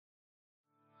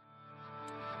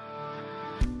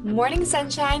Morning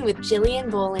Sunshine with Jillian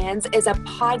Bolands is a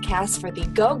podcast for the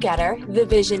go-getter, the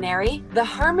visionary, the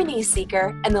harmony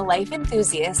seeker, and the life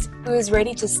enthusiast who is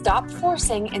ready to stop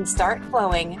forcing and start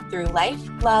flowing through life,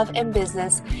 love, and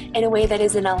business in a way that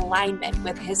is in alignment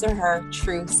with his or her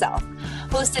true self.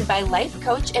 Hosted by life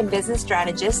coach and business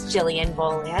strategist Jillian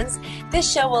Bolands,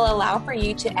 this show will allow for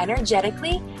you to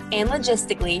energetically and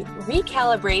logistically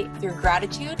recalibrate through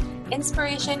gratitude,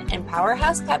 inspiration, and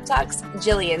powerhouse pep talks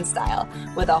Jillian style,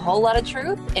 with a whole lot of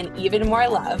truth and even more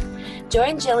love.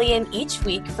 Join Jillian each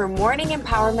week for morning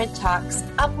empowerment talks,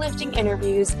 uplifting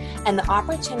interviews, and the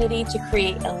opportunity to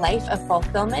create a life of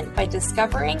fulfillment by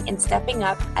discovering and stepping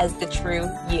up as the true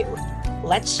you.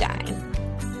 Let's shine.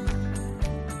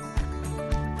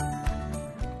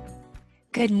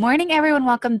 Good morning, everyone.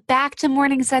 Welcome back to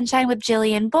Morning Sunshine with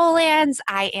Jillian Bolands.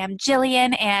 I am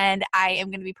Jillian, and I am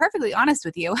going to be perfectly honest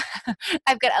with you.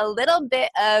 I've got a little bit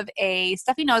of a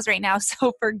stuffy nose right now,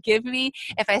 so forgive me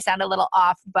if I sound a little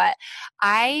off, but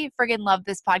I friggin' love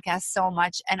this podcast so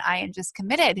much, and I am just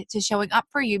committed to showing up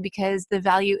for you because the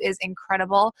value is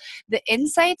incredible. The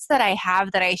insights that I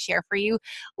have that I share for you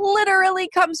literally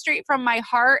come straight from my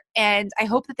heart, and I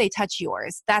hope that they touch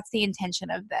yours. That's the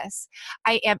intention of this.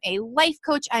 I am a life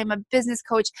coach. I am a business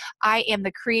coach. I am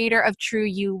the creator of True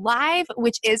You Live,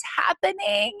 which is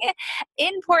happening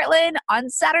in Portland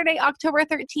on Saturday, October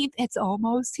 13th. It's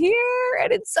almost here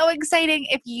and it's so exciting.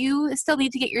 If you still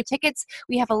need to get your tickets,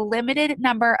 we have a limited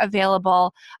number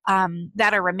available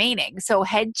that are remaining. So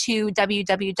head to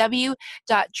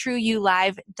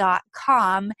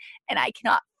www.trueyoulive.com, and I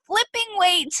cannot flipping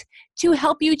wait to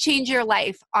help you change your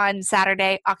life on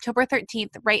Saturday, October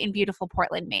 13th, right in beautiful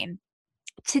Portland, Maine.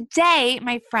 Today,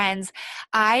 my friends,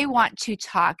 I want to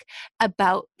talk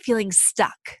about feeling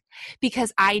stuck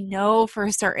because I know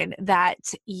for certain that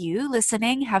you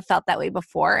listening have felt that way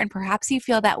before, and perhaps you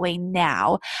feel that way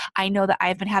now. I know that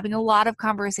I've been having a lot of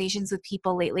conversations with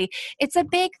people lately. It's a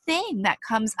big thing that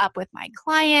comes up with my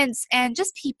clients and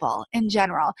just people in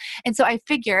general. And so I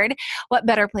figured what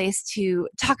better place to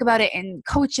talk about it and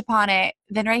coach upon it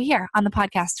than right here on the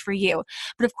podcast for you.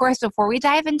 But of course, before we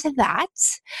dive into that,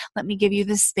 let me give you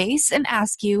the space and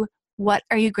ask you, what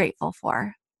are you grateful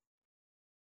for?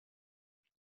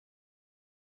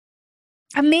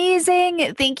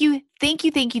 Amazing. Thank you. Thank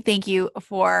you. Thank you. Thank you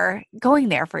for going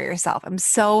there for yourself. I'm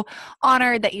so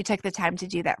honored that you took the time to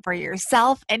do that for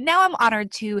yourself. And now I'm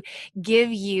honored to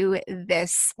give you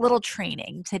this little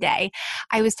training today.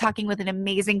 I was talking with an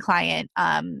amazing client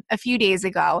a few days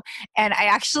ago, and I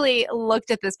actually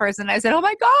looked at this person and I said, oh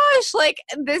my gosh, like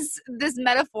this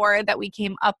metaphor that we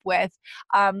came up with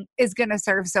is going to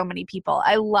serve so many people.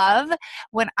 I love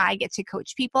when I get to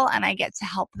coach people and I get to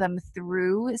help them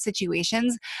through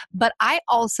situations, but I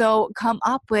also come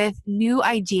up with new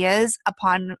ideas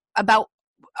upon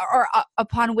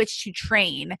which to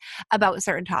train about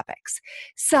certain topics.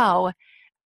 So,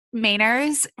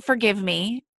 Mainers, forgive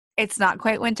me. It's not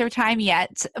quite winter time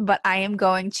yet, but I am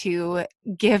going to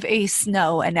give a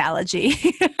snow analogy.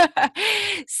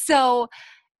 So,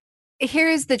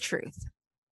 here's the truth.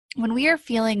 When we are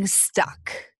feeling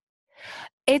stuck,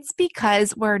 it's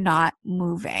because we're not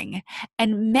moving.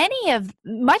 And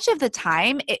much of the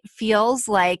time, it feels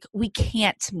like we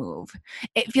can't move.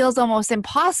 It feels almost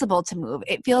impossible to move.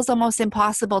 It feels almost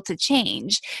impossible to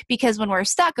change because when we're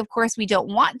stuck, of course, we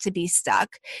don't want to be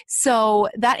stuck. So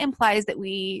that implies that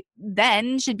we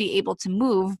then should be able to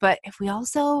move. But if we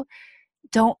also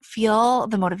don't feel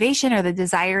the motivation or the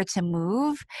desire to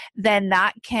move, then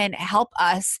that can help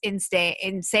us in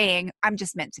saying, I'm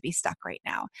just meant to be stuck right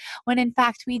now. When in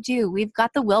fact we do. We've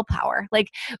got the willpower.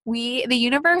 The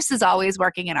universe is always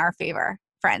working in our favor,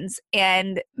 friends.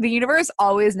 And the universe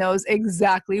always knows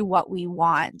exactly what we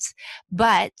want.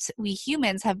 But we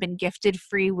humans have been gifted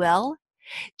free will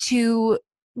to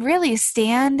really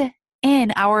stand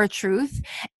in our truth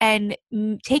and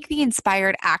take the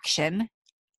inspired action,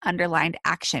 underlined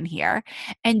action here,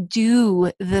 and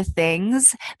do the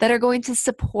things that are going to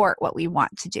support what we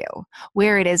want to do,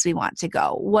 where it is we want to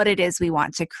go, what it is we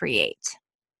want to create.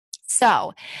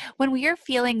 So when we are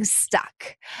feeling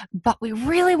stuck, but we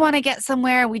really want to get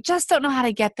somewhere, we just don't know how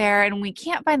to get there, and we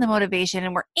can't find the motivation,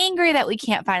 and we're angry that we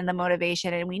can't find the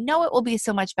motivation, and we know it will be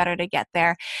so much better to get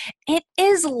there, it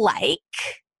is like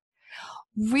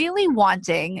really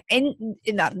wanting in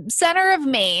the center of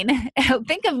Maine.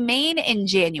 Think of Maine in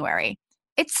January.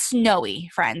 It's snowy,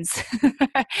 friends.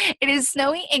 It is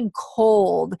snowy and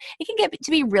cold. It can get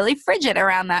to be really frigid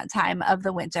around that time of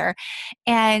the winter.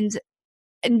 And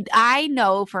I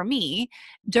know for me,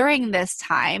 during this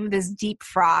time, this deep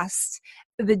frost,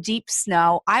 the deep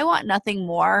snow, I want nothing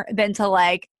more than to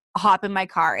hop in my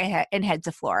car and head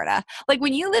to Florida. Like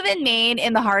when you live in Maine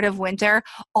in the heart of winter,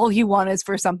 all you want is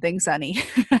for something sunny.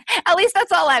 At least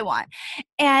that's all I want.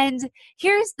 And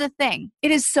here's the thing.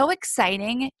 It is so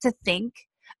exciting to think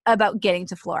about getting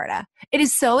to Florida. It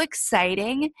is so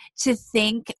exciting to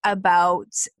think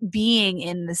about being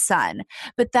in the sun,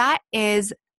 but that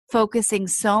is focusing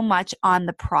so much on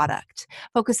the product,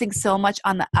 focusing so much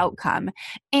on the outcome.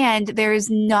 And there's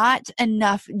not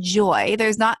enough joy,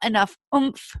 there's not enough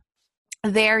oomph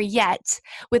there yet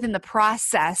within the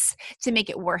process to make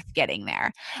it worth getting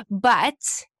there.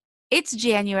 But it's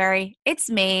January, it's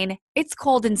Maine, it's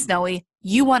cold and snowy.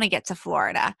 You want to get to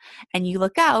Florida, and you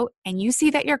look out and you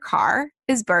see that your car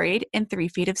is buried in 3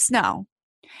 feet of snow.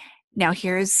 Now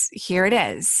here it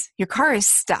is. Your car is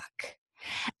stuck.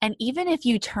 And even if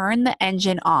you turn the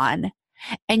engine on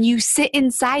and you sit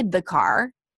inside the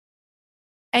car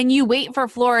and you wait for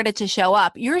Florida to show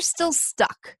up, you're still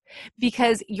stuck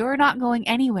because you're not going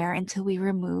anywhere until we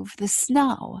remove the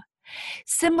snow.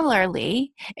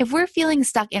 Similarly, if we're feeling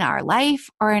stuck in our life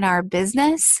or in our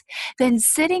business, then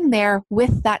sitting there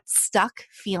with that stuck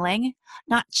feeling,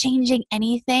 not changing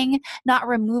anything, not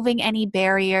removing any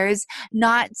barriers,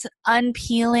 not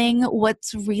unpeeling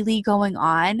what's really going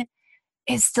on,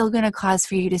 is still going to cause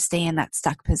for you to stay in that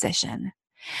stuck position.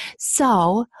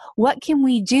 So, what can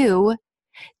we do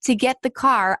to get the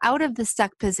car out of the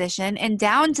stuck position and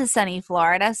down to sunny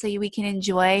Florida so we can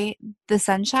enjoy the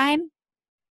sunshine?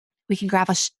 We can grab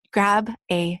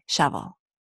a shovel.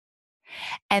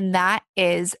 And that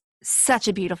is such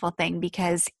a beautiful thing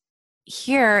because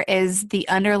here is the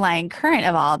underlying current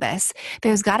of all this.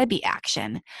 There's got to be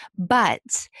action, but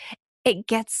it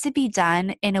gets to be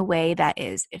done in a way that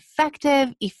is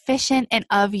effective, efficient, and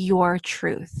of your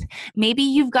truth. Maybe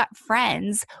you've got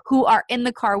friends who are in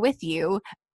the car with you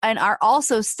and are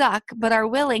also stuck, but are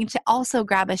willing to also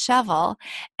grab a shovel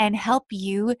and help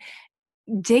you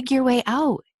dig your way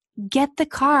out. Get the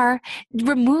car,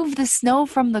 remove the snow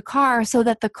from the car so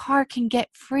that the car can get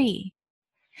free.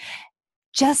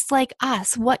 Just like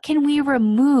us, what can we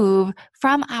remove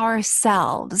from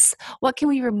ourselves? What can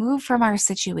we remove from our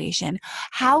situation?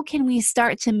 How can we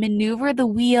start to maneuver the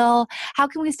wheel? How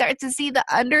can we start to see the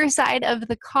underside of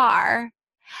the car?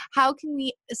 How can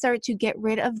we start to get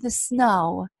rid of the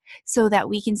snow so that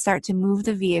we can start to move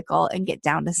the vehicle and get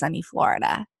down to sunny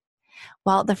Florida?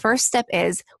 Well, the first step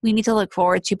is we need to look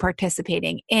forward to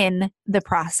participating in the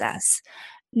process.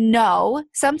 No,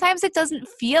 sometimes it doesn't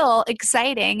feel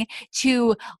exciting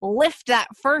to lift that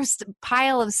first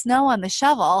pile of snow on the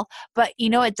shovel, but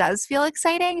it does feel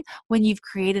exciting when you've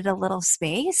created a little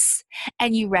space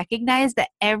and you recognize that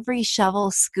every shovel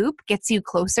scoop gets you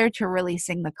closer to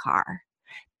releasing the car.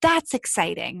 That's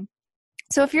exciting.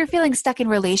 So if you're feeling stuck in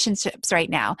relationships right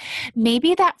now,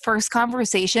 maybe that first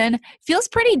conversation feels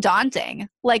pretty daunting,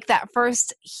 like that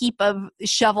first heap of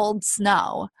shoveled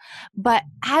snow. But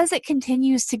as it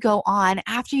continues to go on,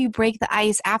 after you break the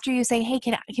ice, after you say, hey,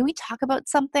 can we talk about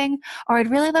something? Or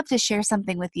I'd really love to share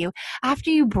something with you. After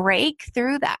you break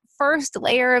through that first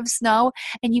layer of snow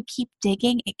and you keep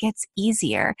digging, it gets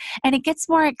easier and it gets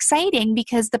more exciting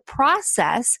because the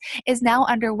process is now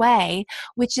underway,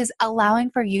 which is allowing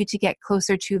for you to get closer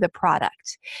to the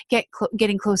product,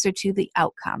 getting closer to the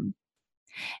outcome.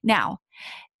 Now,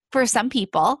 for some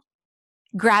people,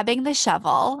 grabbing the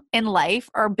shovel in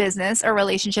life or business or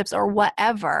relationships or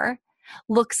whatever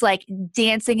looks like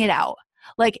dancing it out.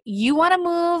 Like you want to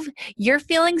move, you're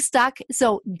feeling stuck,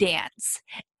 so dance.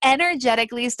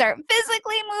 Energetically start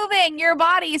physically moving your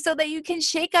body so that you can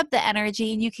shake up the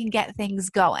energy and you can get things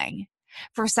going.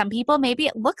 For some people, maybe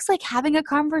it looks like having a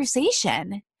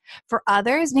conversation. For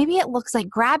others, maybe it looks like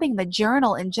grabbing the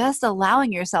journal and just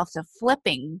allowing yourself to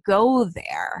flipping go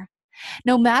there.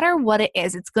 No matter what it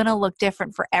is, it's going to look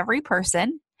different for every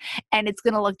person and it's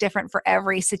going to look different for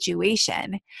every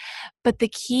situation. But the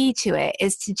key to it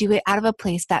is to do it out of a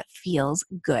place that feels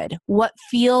good. What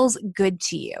feels good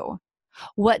to you?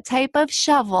 What type of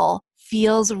shovel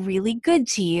feels really good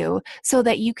to you so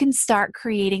that you can start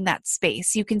creating that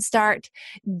space? You can start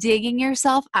digging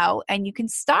yourself out and you can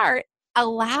start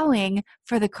allowing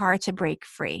for the car to break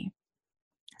free.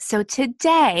 So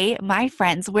today, my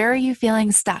friends, where are you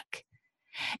feeling stuck?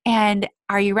 And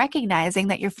are you recognizing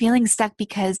that you're feeling stuck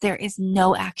because there is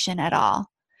no action at all?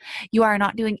 You are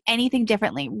not doing anything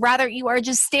differently. Rather, you are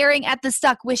just staring at the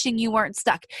stuck, wishing you weren't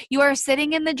stuck. You are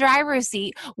sitting in the driver's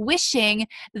seat, wishing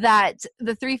that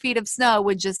the 3 feet of snow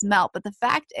would just melt. But the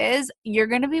fact is, you're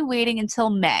going to be waiting until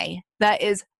May. That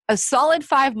is a solid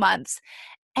 5 months.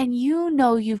 And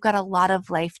you've got a lot of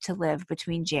life to live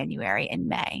between January and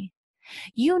May.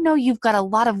 You know you've got a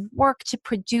lot of work to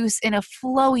produce in a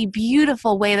flowy,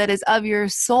 beautiful way that is of your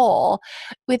soul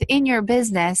within your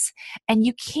business, and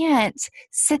you can't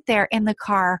sit there in the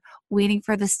car waiting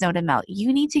for the snow to melt.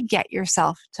 You need to get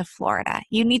yourself to Florida.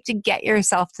 You need to get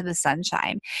yourself to the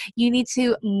sunshine. You need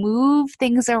to move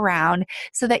things around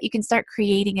so that you can start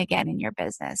creating again in your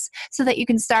business, so that you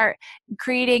can start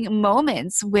creating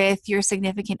moments with your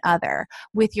significant other,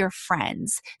 with your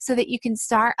friends, so that you can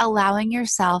start allowing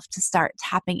yourself to start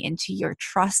tapping into your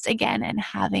trust again and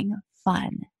having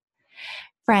fun.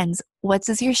 Friends, what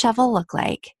does your shovel look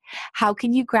like? How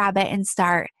can you grab it and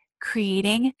start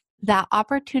creating that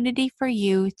opportunity for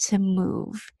you to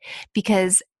move?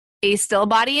 Because a still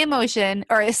body emotion,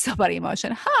 a still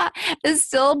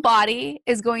body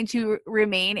is going to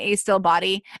remain a still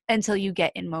body until you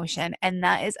get in motion. And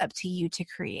that is up to you to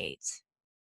create.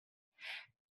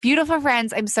 Beautiful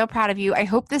friends, I'm so proud of you. I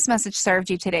hope this message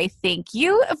served you today. Thank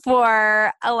you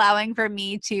for allowing for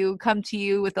me to come to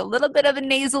you with a little bit of a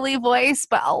nasally voice,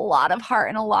 but a lot of heart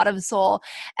and a lot of soul.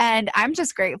 And I'm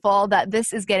just grateful that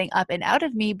this is getting up and out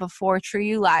of me before True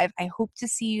You Live. I hope to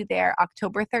see you there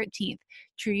October 13th,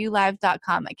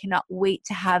 trueyoulive.com. I cannot wait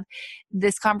to have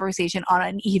this conversation on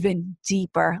an even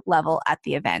deeper level at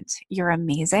the event. You're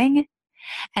amazing.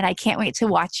 And I can't wait to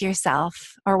watch you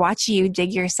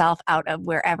dig yourself out of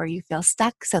wherever you feel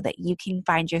stuck so that you can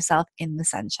find yourself in the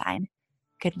sunshine.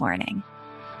 Good morning.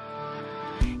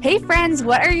 Hey friends,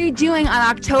 what are you doing on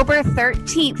October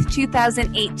 13th,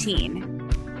 2018?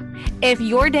 If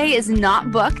your day is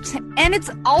not booked, and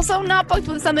it's also not booked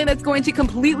with something that's going to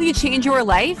completely change your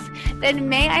life, then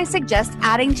may I suggest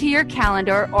adding to your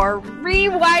calendar or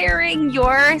rewiring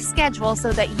your schedule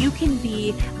so that you can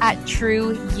be at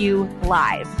True You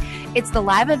Live. It's the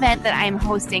live event that I'm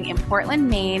hosting in Portland,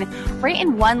 Maine, right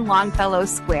in One Longfellow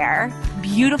Square.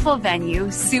 Beautiful venue,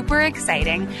 super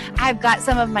exciting. I've got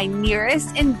some of my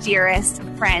nearest and dearest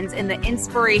friends in the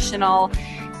inspirational,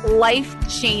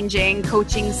 life-changing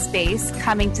coaching space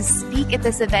coming to speak at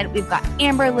this event. We've got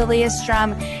Amber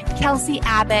Liliestrom, Kelsey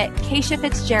Abbott, Keisha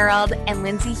Fitzgerald, and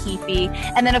Lindsay Heafy.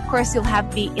 And then, of course, you'll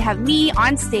have me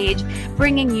on stage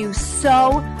bringing you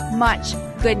so much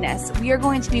goodness. We are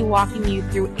going to be walking you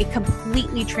through a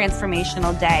completely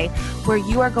transformational day where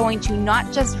you are going to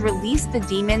not just release the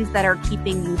demons that are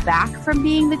keeping you back from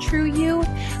being the true you,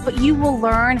 but you will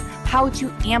learn how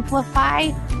to amplify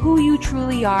who you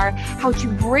truly are, how to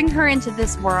bring her into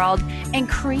this world and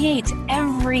create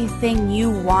everything you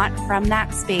want from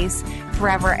that space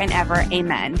forever and ever.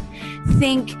 Amen.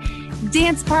 Think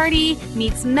dance party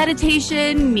meets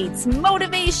meditation, meets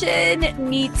motivation,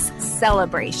 meets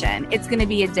celebration. It's going to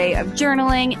be a day of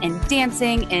journaling and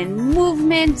dancing and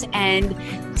movement and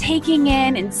taking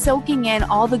in and soaking in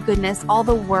all the goodness, all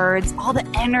the words, all the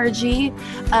energy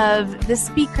of the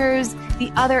speakers,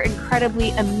 the other incredibly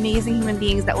amazing human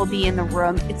beings that will be in the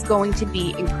room. It's going to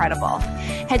be incredible.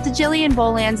 Head to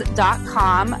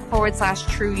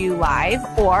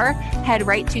jillianbolans.com/trueyoulive or head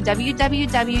right to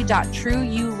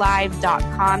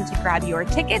www.trueyoulive.com to grab your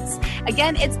tickets.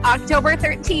 Again, it's October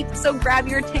 13th, so grab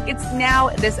your tickets now.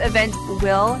 This event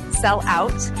will sell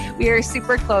out. We are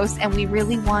super close and we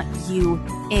really want you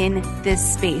in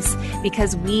this space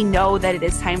because we know that it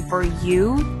is time for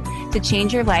you to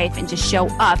change your life and to show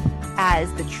up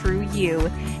as the true you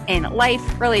in life,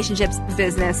 relationships,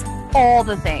 business, all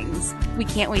the things. We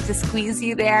can't wait to squeeze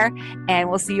you there, and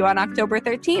we'll see you on October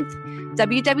 13th.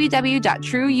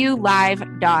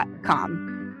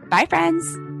 www.trueyoulive.com. Bye,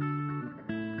 friends.